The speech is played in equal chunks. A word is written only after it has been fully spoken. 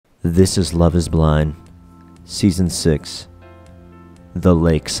This is Love is Blind, Season 6, The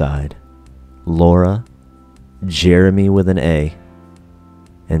Lakeside. Laura, Jeremy with an A,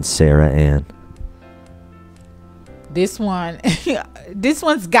 and Sarah Ann. This one, this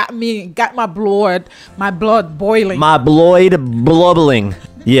one's got my blood boiling. My blood blubbling.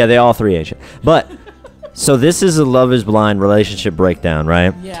 Yeah, they all three Asian. But, so this is a Love is Blind relationship breakdown,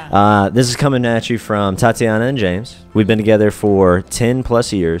 right? Yeah. This is coming at you from Tatiana and James. We've been together for 10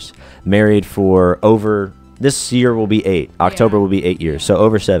 plus years, married for over, this year will be 8. October will be 8 years, so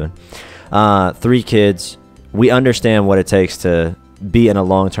over 7. 3 kids. We understand what it takes to be in a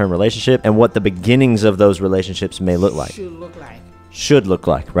long-term relationship and what the beginnings of those relationships may look like. Should look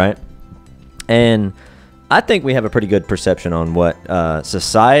like, right? And I think we have a pretty good perception on what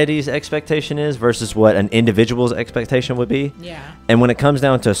society's expectation is versus what an individual's expectation would be. Yeah. And when it comes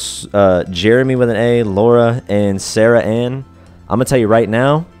down to Jeremy with an A, Laura, and Sarah Ann, I'm going to tell you right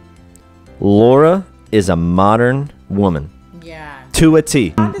now, Laura is a modern woman. Yeah. To a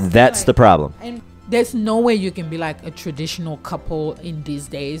T. That's the problem. And there's no way you can be like a traditional couple in these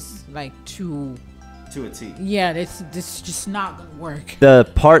days, like to a T. Yeah, this just not gonna work. The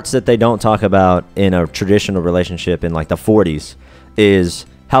parts that they don't talk about in a traditional relationship in like the 40s is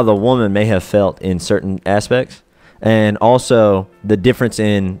how the woman may have felt in certain aspects, and also the difference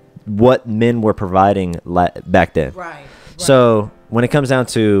in what men were providing back then. Right. So when it comes down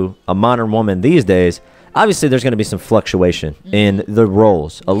to a modern woman these days, obviously there's going to be some fluctuation in the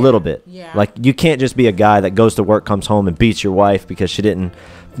roles a little bit. Yeah. Like you can't just be a guy that goes to work, comes home, and beats your wife because she didn't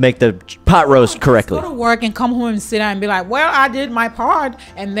make the pot roast correctly. Go to work and come home and sit down and be like, well, I did my part.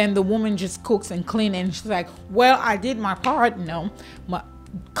 And then the woman just cooks and cleans and she's like, well, I did my part. No.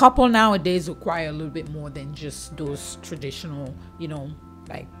 Couple nowadays require a little bit more than just those traditional, you know,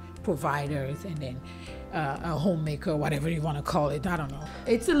 like providers and then a homemaker, whatever you want to call it. I don't know.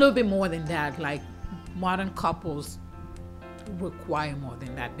 It's a little bit more than that. Like modern couples require more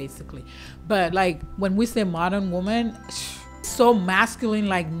than that, basically. But like when we say modern woman, so masculine,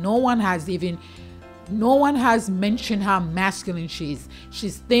 like no one has mentioned how masculine she is.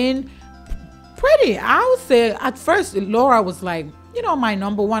 She's thin, pretty. I would say at first Laura was like, you know, my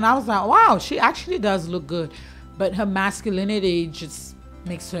number one. I was like, wow, she actually does look good, but her masculinity just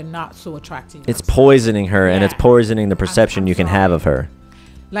makes her not so attractive. It's poisoning her, and it's poisoning the perception you can have of her.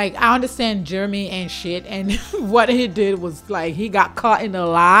 Like, I understand Jeremy and shit, and what he did was like he got caught in a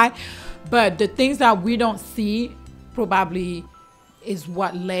lie, but the things that we don't see probably is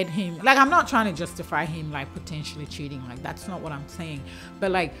what led him. Like, I'm not trying to justify him like potentially cheating, like that's not what I'm saying,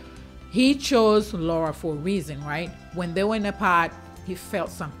 but like he chose Laura for a reason, right? When they were in the pod, he felt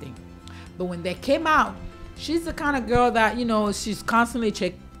something, but when they came out, she's the kind of girl that, you know, she's constantly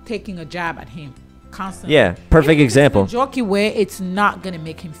taking a jab at him. Constantly. Yeah, perfect example. In a jokey way, it's not gonna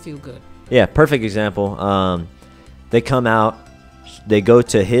make him feel good. Yeah, perfect example. They come out, they go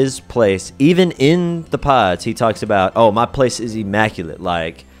to his place. Even in the pods, he talks about, oh, my place is immaculate,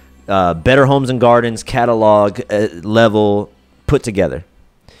 like Better Homes and Gardens catalog level put together.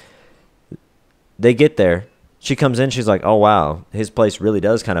 They get there. She comes in, she's like, oh, wow, his place really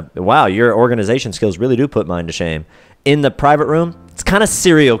does kind of, wow, your organization skills really do put mine to shame. In the private room, it's kind of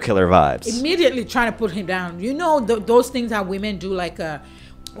serial killer vibes. Immediately trying to put him down. You know, those things that women do, like a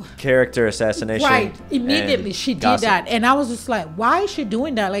character assassination. Right. Immediately she did that. And I was just like, why is she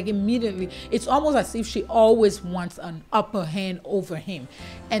doing that? Like immediately. It's almost as if she always wants an upper hand over him.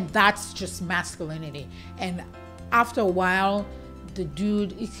 And that's just masculinity. And after a while, the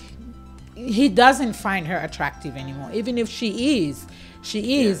dude, he doesn't find her attractive anymore. Even if she is.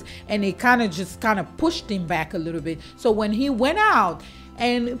 And it kind of pushed him back a little bit. So when he went out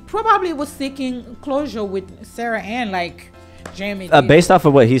and probably was seeking closure with Sarah Ann, like Jeremy did. Based off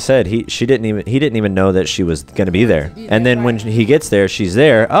of what he said, he didn't even know that she was going to be there. And then when he gets there, she's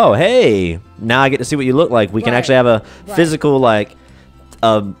there. Oh, hey, now I get to see what you look like. We can actually have a physical, like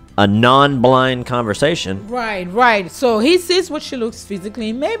a non-blind conversation. Right. So he sees what she looks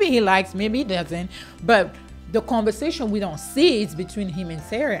physically. Maybe he likes, maybe he doesn't. But the conversation we don't see is between him and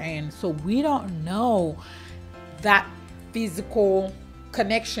Sarah, and so we don't know that physical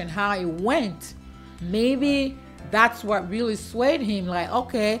connection, how it went. Maybe that's what really swayed him, like,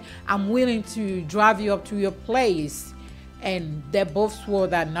 okay, I'm willing to drive you up to your place, and they both swore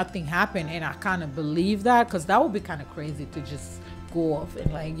that nothing happened. And I kind of believe that, because that would be kind of crazy to just go off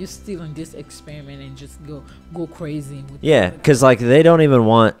and like you're still in this experiment and just go crazy with because like they don't even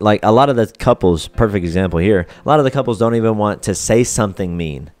want, like a lot of the couples, perfect example here, a lot of the couples don't even want to say something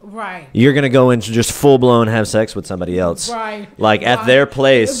mean. Right. You're gonna go and just full blown have sex with somebody else. Right. Like at their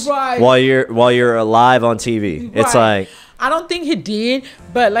place while you're alive on TV. It's like I don't think he did,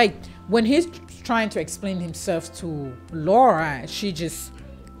 but like when he's trying to explain himself to Laura, she just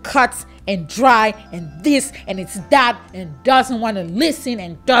cuts and dry and this and it's that and doesn't want to listen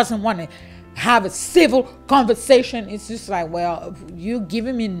and doesn't want to have a civil conversation. It's just like, well, you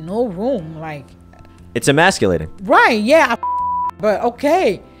giving me no room. Like, it's emasculating. Right, yeah. But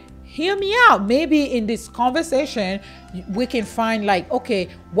okay, hear me out. Maybe in this conversation, we can find like, okay,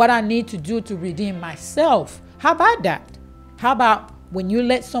 what I need to do to redeem myself. How about that? How about when you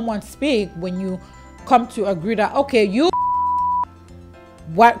let someone speak, when you come to agree that, okay, you,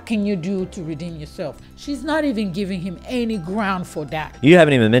 what can you do to redeem yourself? She's not even giving him any ground for that. You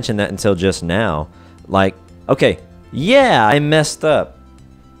haven't even mentioned that until just now. Like, okay, yeah, I messed up.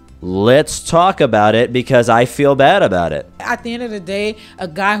 Let's talk about it because I feel bad about it. At the end of the day, a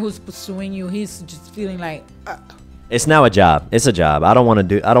guy who's pursuing you, he's just feeling like it's now a job. It's a job. I don't want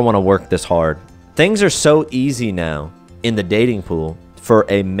to work this hard. Things are so easy now in the dating pool for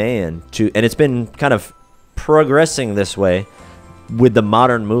a man to, and it's been kind of progressing this way with the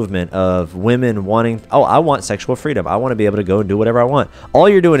modern movement of women wanting, oh, I want sexual freedom. I want to be able to go and do whatever I want. All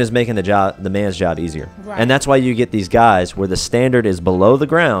you're doing is making the man's job easier. Right. And that's why you get these guys where the standard is below the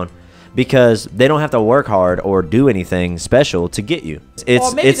ground because they don't have to work hard or do anything special to get you.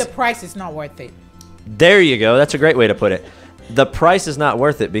 Or maybe the price is not worth it. There you go. That's a great way to put it. The price is not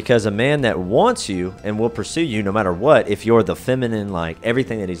worth it because a man that wants you and will pursue you no matter what, if you're the feminine, like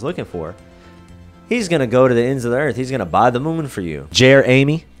everything that he's looking for, he's going to go to the ends of the earth. He's going to buy the moon for you.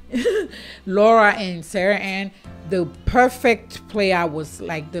 JerAMY. Laura and Sarah Ann, the perfect play out was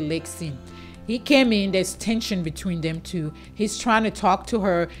like the lake scene. He came in, there's tension between them two. He's trying to talk to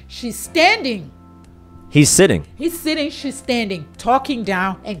her. She's standing. He's sitting. He's sitting, she's standing, talking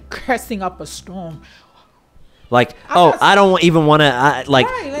down and cursing up a storm. Like, I don't even want to, like,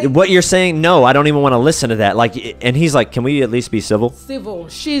 what you're saying, no, I don't even want to listen to that. Like, and he's like, can we at least be civil? Civil.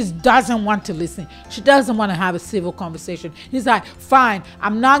 She doesn't want to listen. She doesn't want to have a civil conversation. He's like, fine,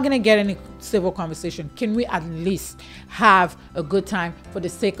 I'm not going to get any civil conversation. Can we at least have a good time for the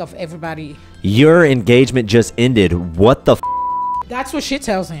sake of everybody? Your engagement just ended. What the f? That's what she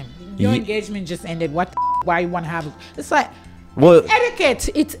tells him. Your engagement just ended. What the f? Why you want to have it? It's like, well, it's etiquette.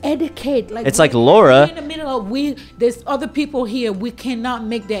 It's etiquette. Like, it's like Laura. In the middle of there's other people here. We cannot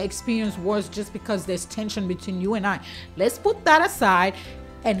make their experience worse just because there's tension between you and I. Let's put that aside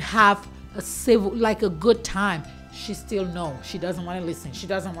and have a civil, like a good time. She still no. She doesn't want to listen. She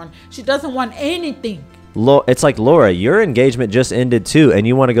doesn't want anything. It's like, Laura, your engagement just ended too, and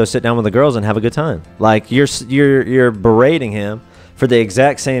you want to go sit down with the girls and have a good time. Like you're berating him for the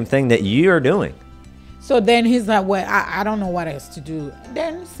exact same thing that you're doing. So then he's like, well, I don't know what else to do.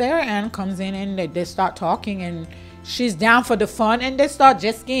 Then Sarah Ann comes in and they start talking and she's down for the fun and they start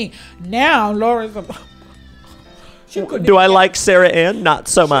jet skiing. Now Laura's do I like Sarah Ann? Not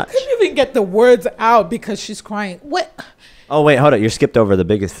so much. She couldn't even get the words out because she's crying. What? Oh, wait, hold up. You skipped over the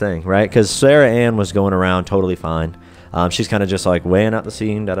biggest thing, right? Because Sarah Ann was going around totally fine. She's kind of just like weighing out the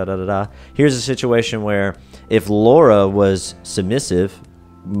scene, da-da-da-da-da. Here's a situation where if Laura was submissive,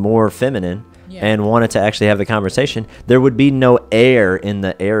 more feminine, and wanted to actually have the conversation, there would be no air in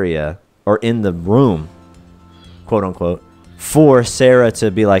the area or in the room, quote unquote, for Sarah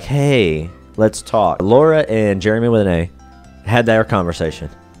to be like, hey, let's talk. Laura and JerAMY with an A had their conversation.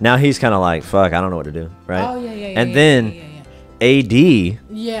 Now he's kind of like, fuck, I don't know what to do, right? Oh, yeah. And then AD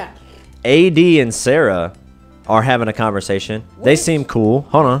and Sarah are having a conversation. What? They seem cool.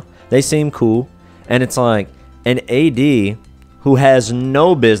 Hold on. They seem cool. And it's like, an AD who has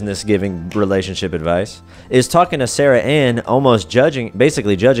no business giving relationship advice, is talking to Sarah Ann, almost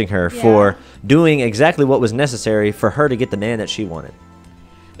basically judging her for doing exactly what was necessary for her to get the man that she wanted.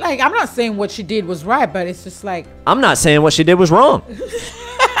 Like, I'm not saying what she did was right, but it's just like, I'm not saying what she did was wrong.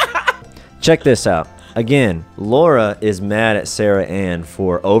 Check this out. Again, Laura is mad at Sarah Ann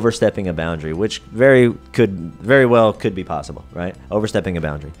for overstepping a boundary, which very well could be possible, right? Overstepping a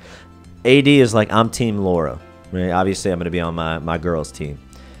boundary. AD is like, I'm team Laura. Right? Obviously, I'm going to be on my girls' team.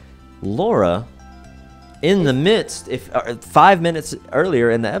 Laura, in the midst, 5 minutes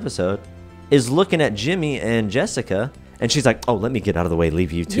earlier in the episode, is looking at Jimmy and Jessica, and she's like, oh, let me get out of the way,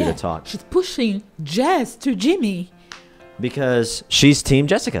 leave you two to talk. She's pushing Jess to Jimmy. Because she's team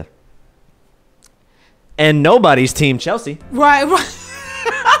Jessica. And nobody's team Chelsea. Right.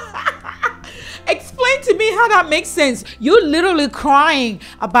 Explain to me how that makes sense. You're literally crying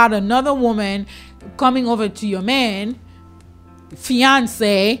about another woman coming over to your man,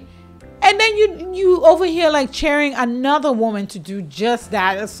 fiance, and then you over here like cheering another woman to do just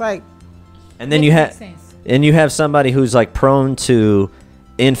that. It's like, and then you have somebody who's like prone to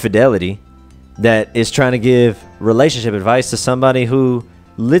infidelity that is trying to give relationship advice to somebody who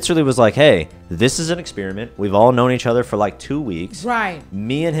literally was like, hey, this is an experiment. We've all known each other for like 2 weeks. Right.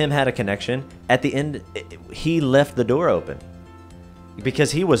 Me and him had a connection. At the end, he left the door open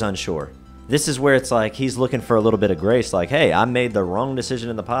because he was unsure. This is where it's like he's looking for a little bit of grace. Like, hey, I made the wrong decision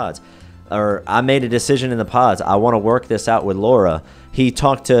in the pods. Or I made a decision in the pods. I want to work this out with Laura. He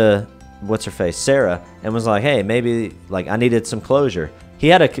talked to, what's her face, Sarah, and was like, hey, maybe like I needed some closure. He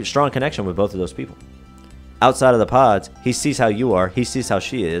had a strong connection with both of those people. Outside of the pods, he sees how you are. He sees how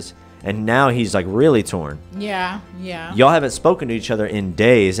she is. And now he's like really torn. Yeah, yeah. Y'all haven't spoken to each other in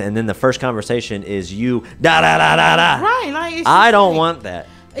days. And then the first conversation is you, da-da-da-da-da. Right. Like, I don't want that.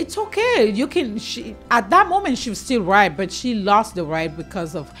 It's okay. You can. She at that moment she was still right, but she lost the right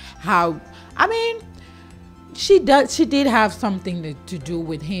because of how. I mean, she did have something to do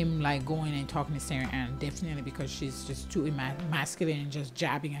with him, like going and talking to Sarah Ann, definitely, because she's just too masculine and just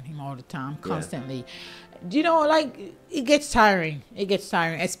jabbing at him all the time, constantly. You know, like it gets tiring. It gets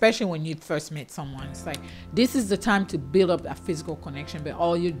tiring, especially when you first met someone. It's like this is the time to build up a physical connection, but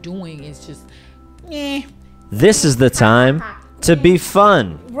all you're doing is just, This is the time to be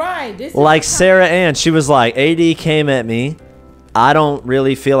fun. Right. This like Sarah Ann, she was like, AD came at me. I don't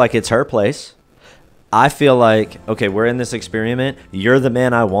really feel like it's her place. I feel like, okay, we're in this experiment. You're the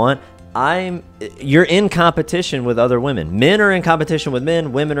man I want. You're in competition with other women. Men are in competition with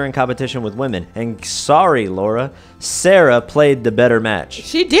men. Women are in competition with women. And sorry, Laura, Sarah played the better match.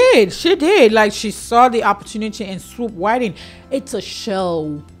 She did. She did. Like she saw the opportunity and swooped right in. It's a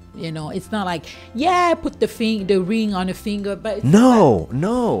show. You know, it's not like, put the ring on the finger, but it's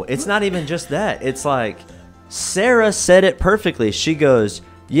no, it's not even just that. It's like Sarah said it perfectly. She goes,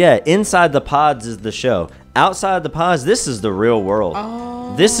 inside the pods is the show. Outside the pods, this is the real world.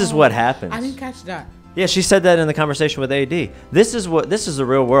 Oh, this is what happens. I didn't catch that. Yeah, she said that in the conversation with AD. This is the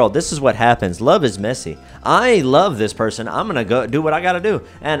real world. This is what happens. Love is messy. I love this person. I'm gonna go do what I gotta do,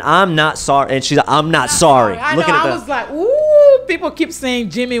 and I'm not sorry. And she's like, I'm not sorry. I know. I was like, ooh. People keep saying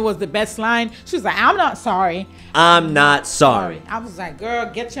Jimmy was the best line. She was like, I'm not sorry. I'm not sorry. I was like, girl,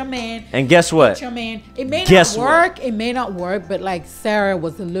 get your man. And guess what? Get your man. It may not work. It may not work, but like Sarah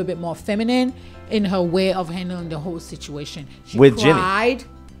was a little bit more feminine in her way of handling the whole situation. She with cried. Jimmy.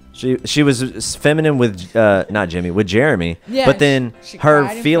 She was feminine with not Jimmy, with JerAMY. Yeah, but then she her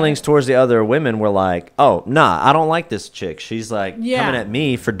feelings towards the other women were like, oh, nah, I don't like this chick. She's like coming at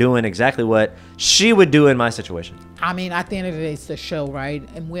me for doing exactly what she would do in my situation. I mean, at the end of the day, it's a show, right?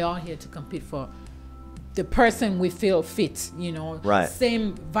 And we're all here to compete for the person we feel fits, you know. Right.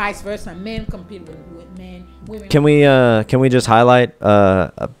 Same vice versa. Men compete with men. Women. Can we just highlight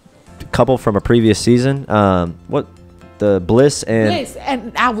a couple from a previous season? The Bliss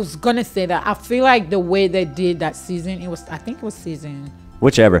and I was gonna say that I feel like the way they did that season, I think it was season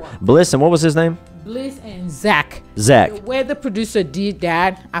whichever 4. Bliss and what was his name? Bliss and Zach. The way the producer did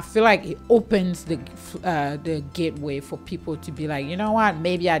that, I feel like it opens the gateway for people to be like, you know what,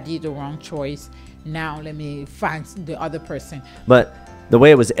 maybe I did the wrong choice. Now let me find the other person. But the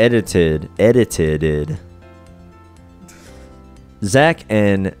way it was edited, Zach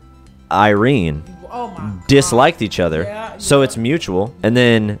and Irene disliked each other, so it's mutual. And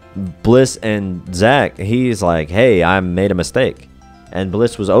then Bliss and Zach, he's like, hey, I made a mistake, and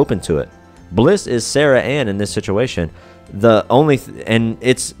Bliss was open to it. Bliss is Sarah Ann in this situation.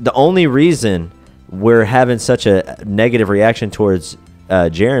 It's the only reason we're having such a negative reaction towards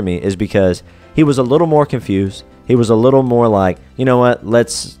JerAMY is because he was a little more confused. He was a little more like, you know what,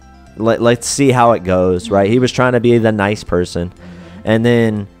 let's see how it goes, right? He was trying to be the nice person, and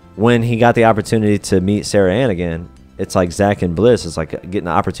then when he got the opportunity to meet Sarah Ann again, it's like Zach and Bliss. It's like getting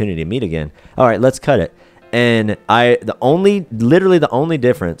the opportunity to meet again. All right, let's cut it. And literally the only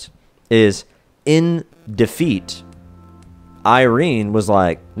difference is in defeat, Irene was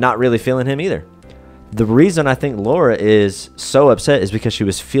like not really feeling him either. The reason I think Laura is so upset is because she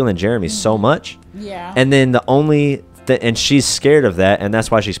was feeling JerAMY so much. Yeah. And then and she's scared of that, and that's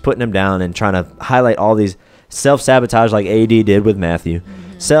why she's putting him down and trying to highlight all these self-sabotage like AD did with Matthew.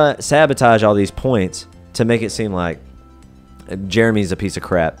 Sabotage all these points to make it seem like JerAMY's a piece of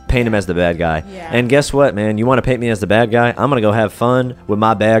crap. Paint him as the bad guy. Yeah. And guess what, man? You want to paint me as the bad guy? I'm going to go have fun with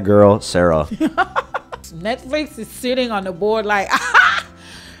my bad girl, Sarah. Netflix is sitting on the board like,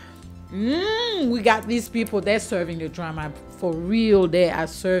 we got these people. They're serving the drama for real. They are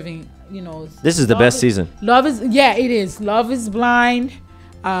serving, you know. This is the best season. It is. Love is Blind.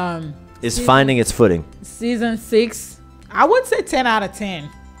 Is finding its footing. Season 6. I would say 10 out of 10.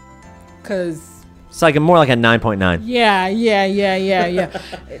 Because It's like more like a 9.9. Yeah.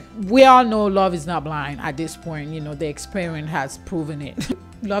 We all know Love is Not Blind at this point. You know, the experiment has proven it.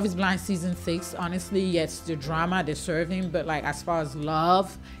 Love is Blind season 6, honestly, yes, the drama they're serving, but like as far as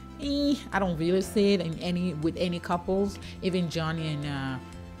love, I don't really see it with any couples, even Johnny and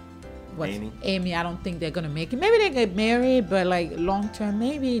Amy. I don't think they're gonna make it. Maybe they get married, but like long term,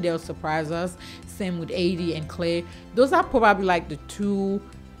 maybe they'll surprise us. Same with AD and Clay. Those are probably like the two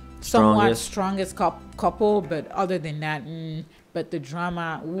somewhat strongest couple, but other than that, but the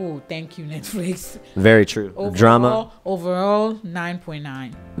drama, ooh, thank you, Netflix. Very true. Overall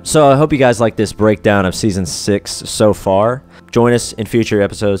 9.9. So I hope you guys like this breakdown of season 6 so far. Join us in future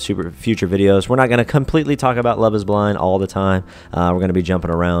episodes, future videos. We're not going to completely talk about Love is Blind all the time. We're going to be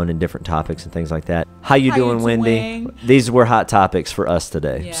jumping around in different topics and things like that. How you doing, Wendy? These were hot topics for us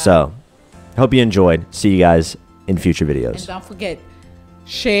today. Yeah. So hope you enjoyed. See you guys in future videos. And don't forget,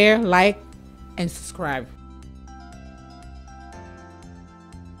 share, like, and subscribe.